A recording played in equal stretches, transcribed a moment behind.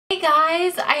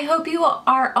guys, I hope you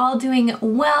are all doing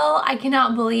well. I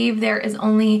cannot believe there is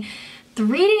only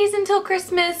 3 days until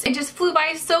Christmas. It just flew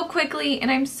by so quickly and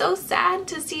I'm so sad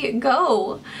to see it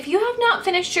go. If you have not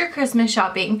finished your Christmas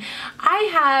shopping, I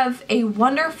have a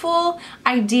wonderful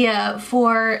idea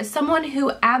for someone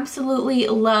who absolutely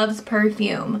loves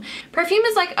perfume. Perfume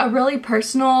is like a really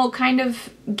personal kind of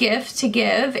gift to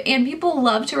give, and people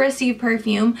love to receive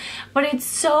perfume, but it's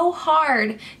so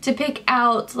hard to pick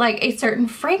out like a certain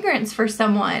fragrance for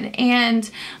someone. And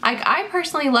like, I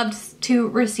personally love to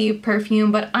receive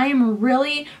perfume, but I am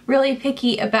really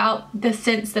picky about the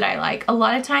scents that I like. A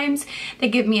lot of times they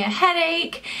give me a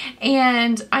headache,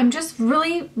 and I'm just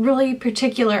really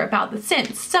particular about the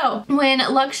scents. So when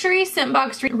Luxury Scent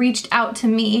Box reached out to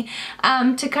me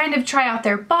to kind of try out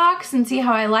their box and see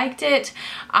how I liked it,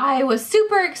 I was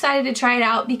super excited to try it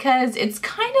out because it's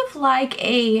kind of like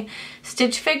a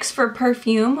Stitch Fix for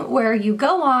perfume, where you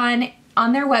go on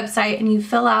their website and you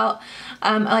fill out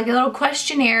like a little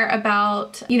questionnaire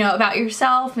about, you know, about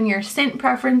yourself and your scent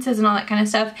preferences and all that kind of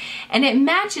stuff, and it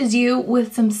matches you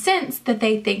with some scents that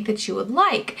they think that you would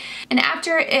like. And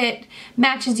after it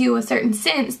matches you with certain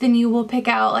scents, then you will pick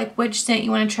out like which scent you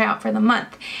want to try out for the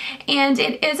month. And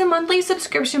it is a monthly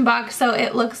subscription box, so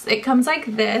it comes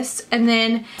like this, and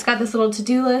then it's got this little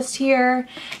to-do list here,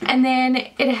 and then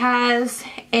it has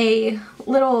a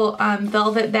little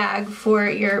velvet bag for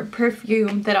your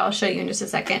perfume that I'll show you in just a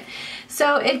second.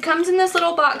 So it comes in this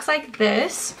little box like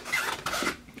this,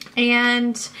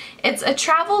 and it's a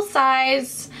travel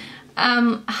size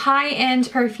high-end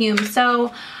perfume.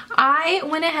 So I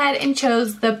went ahead and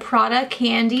chose the Prada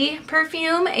Candy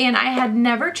perfume, and I had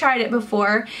never tried it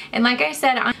before. And like I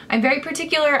said, I'm very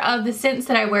particular of the scents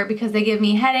that I wear because they give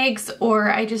me headaches, or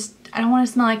I don't want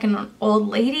to smell like an old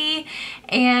lady,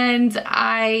 and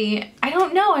I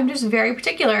don't know, I'm just very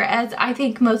particular, as I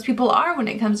think most people are when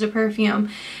it comes to perfume.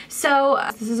 So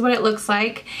this is what it looks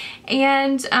like,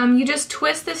 and you just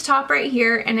twist this top right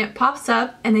here and it pops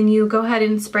up, and then you go ahead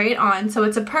and spray it on. So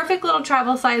it's a perfect little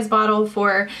travel size bottle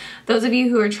for those of you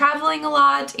who are traveling a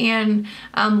lot and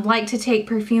like to take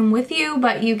perfume with you,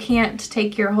 but you can't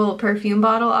take your whole perfume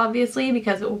bottle obviously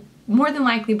because it will more than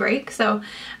likely break. So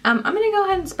I'm gonna go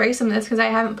ahead and spray some of this because I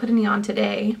haven't put any on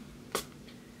today.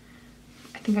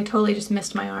 I think I totally just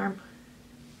missed my arm.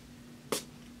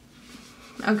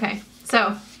 Okay,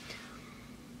 so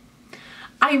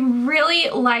I really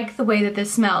like the way that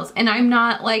this smells, and I'm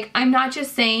not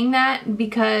just saying that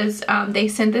because they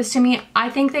sent this to me. I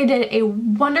think they did a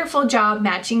wonderful job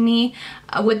matching me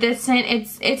with this scent.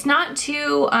 It's not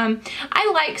too,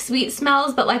 I like sweet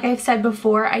smells, but like I've said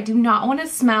before, I do not want to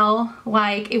smell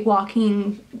like a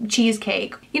walking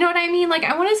cheesecake. You know what I mean? Like,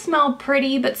 I want to smell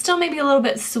pretty, but still maybe a little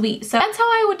bit sweet. So that's how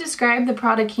I would describe the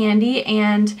Prada Candy,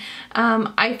 and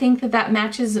I think that that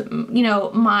matches, you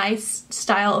know, my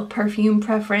style of perfume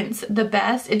preference the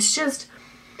best.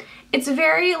 It's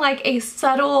very like a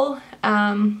subtle,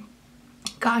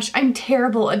 gosh, I'm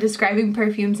terrible at describing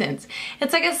perfume scents.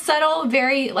 It's like a subtle,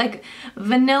 very like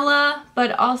vanilla,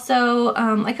 but also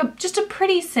like just a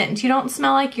pretty scent. You don't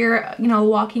smell like you're, you know, a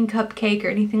walking cupcake or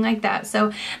anything like that.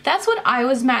 So that's what I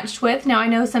was matched with. Now I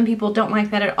know some people don't like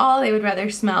that at all. They would rather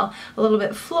smell a little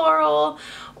bit floral,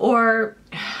 or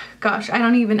gosh,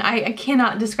 I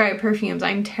cannot describe perfumes.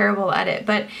 I'm terrible at it.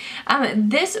 But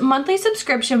this monthly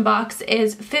subscription box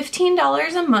is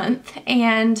 $15 a month,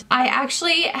 and I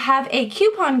actually have a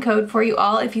coupon code for you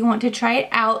all if you want to try it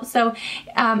out. So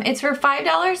it's for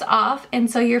 $5 off,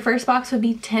 and so your first box would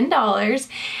be $10.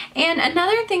 And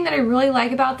another thing that I really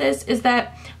like about this is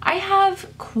that I have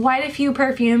quite a few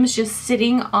perfumes just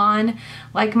sitting on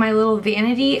like my little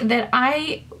vanity that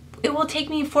it will take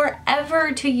me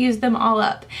forever to use them all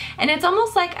up. And it's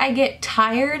almost like I get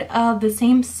tired of the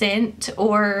same scent,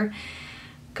 or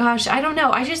gosh, I don't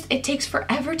know. It takes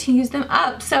forever to use them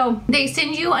up. So they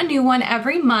send you a new one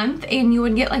every month, and you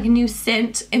would get like a new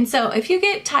scent. And so if you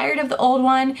get tired of the old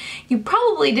one, you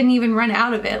probably didn't even run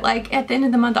out of it. Like at the end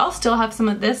of the month, I'll still have some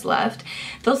of this left.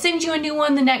 They'll send you a new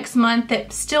one the next month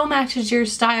that still matches your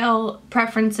style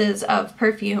preferences of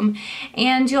perfume.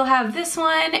 And you'll have this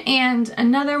one and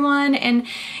another one, and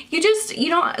you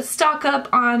don't stock up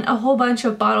on a whole bunch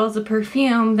of bottles of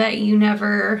perfume that you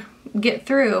never get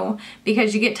through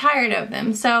because you get tired of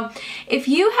them. So if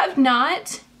you have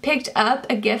not picked up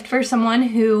a gift for someone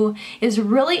who is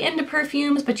really into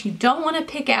perfumes, but you don't want to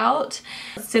pick out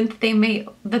a scent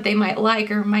that they might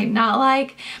like or might not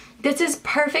like, this is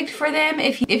perfect for them.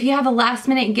 If you have a last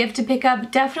minute gift to pick up,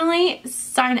 definitely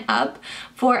sign up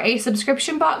for a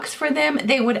subscription box for them.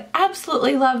 They would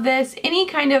absolutely love this. Any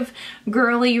kind of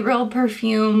girly, real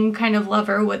perfume kind of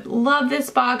lover would love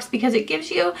this box because it gives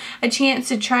you a chance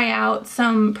to try out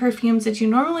some perfumes that you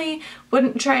normally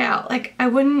wouldn't try out. Like, I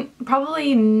wouldn't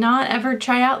probably not ever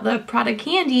try out the Prada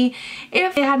Candy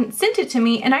if they hadn't sent it to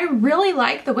me, and I really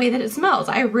like the way that it smells.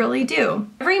 I really do.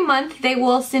 Every month they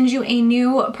will send you a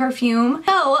new perfume.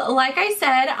 So like I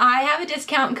said, I have a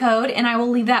discount code and I will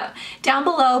leave that down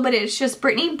below, but it's just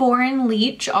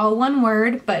BrittaniBorenleach, all one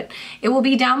word, but it will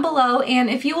be down below, and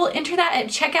if you will enter that at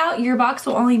checkout, your box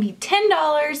will only be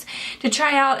 $10 to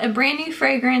try out a brand new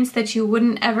fragrance that you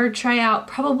wouldn't ever try out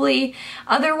probably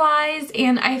otherwise.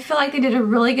 And I feel like they did a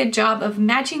really good job of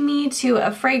matching me to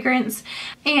a fragrance,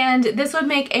 and this would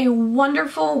make a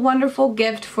wonderful, wonderful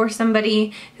gift for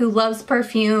somebody who loves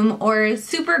perfume or is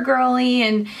super girly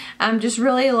and just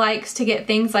really likes to get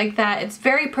things like that. It's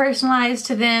very personalized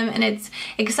to them, and it's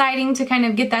exciting to kind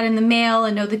of get that in the mail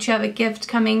and know that you have a gift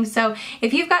coming. So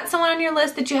if you've got someone on your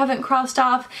list that you haven't crossed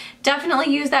off,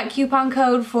 definitely use that coupon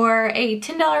code for a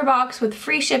 $10 box with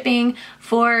free shipping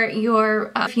for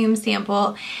your perfume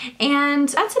sample. And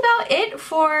that's about it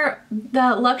for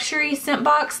the luxury scent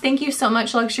box. Thank you so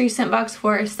much, Luxury Scent Box,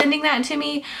 for sending that to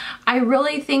me. I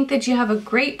really think that you have a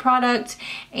great product,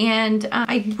 and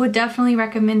I would definitely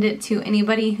recommend it to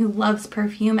anybody who loves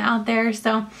perfume out there.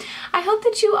 So I hope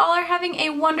that you all are having a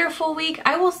wonderful week.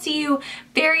 I will see you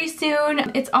very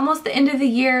soon. It's almost the end of the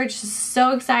year. It's just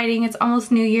so exciting. It's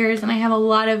almost New Year's, and I have a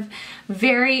lot of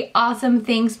very awesome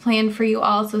things planned for you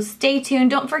all. So stay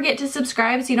tuned. Don't forget to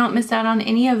subscribe so you don't miss out on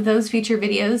any of those future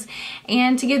videos,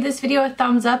 and to give this video a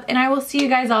thumbs up, and I will see you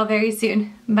guys all very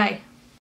soon. Bye.